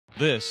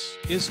This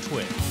is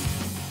TWiT.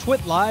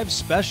 TWiT Live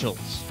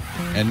Specials.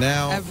 And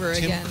now, Ever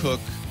Tim again. Cook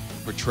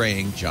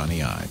portraying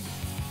Johnny Ive.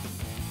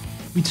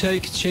 We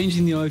take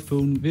changing the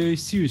iPhone very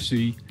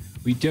seriously.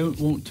 We don't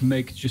want to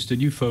make just a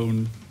new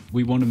phone.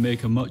 We want to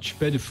make a much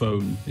better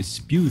phone. It's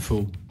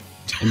beautiful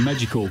and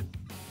magical.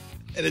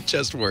 And it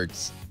just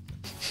works.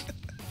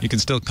 You can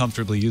still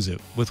comfortably use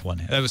it with one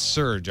hand. That was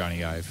Sir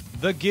Johnny Ive.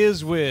 The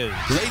Gizwiz.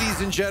 Ladies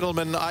and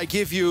gentlemen, I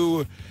give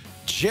you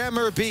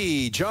Jammer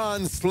B,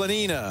 John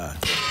Slanina.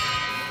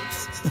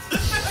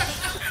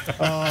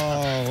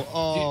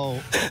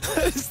 Oh.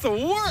 That is the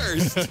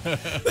worst.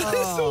 That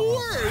is the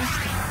worst.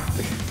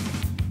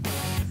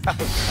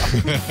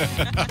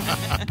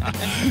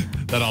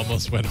 That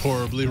almost went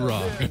horribly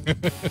wrong.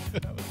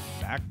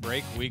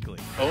 Backbreak Weekly.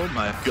 Oh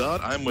my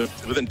God, I'm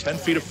within 10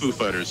 feet of Foo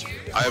Fighters.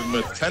 I'm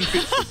with 10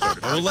 feet of Foo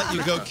Fighters. We'll let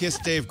you go kiss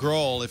Dave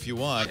Grohl if you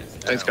want.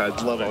 Thanks, guys.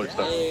 Love all your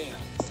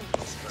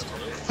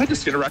stuff. I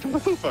just interacted with a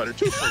Foo Fighter,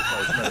 two Foo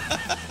Fighters.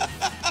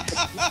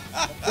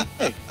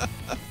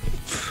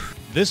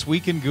 This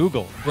Week in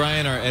Google.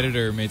 Brian, our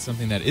editor, made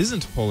something that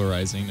isn't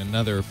polarizing,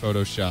 another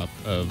Photoshop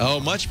of... Oh,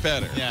 much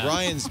better. Yeah.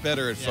 Brian's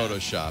better at Yeah,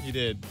 Photoshop. He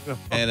did.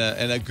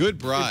 And a good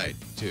bride,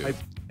 too.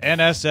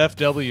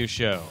 NSFW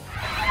Show.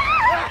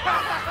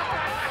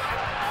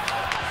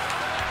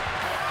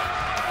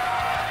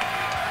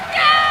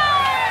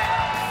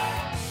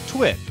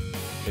 TWiT.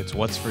 It's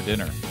What's for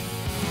Dinner.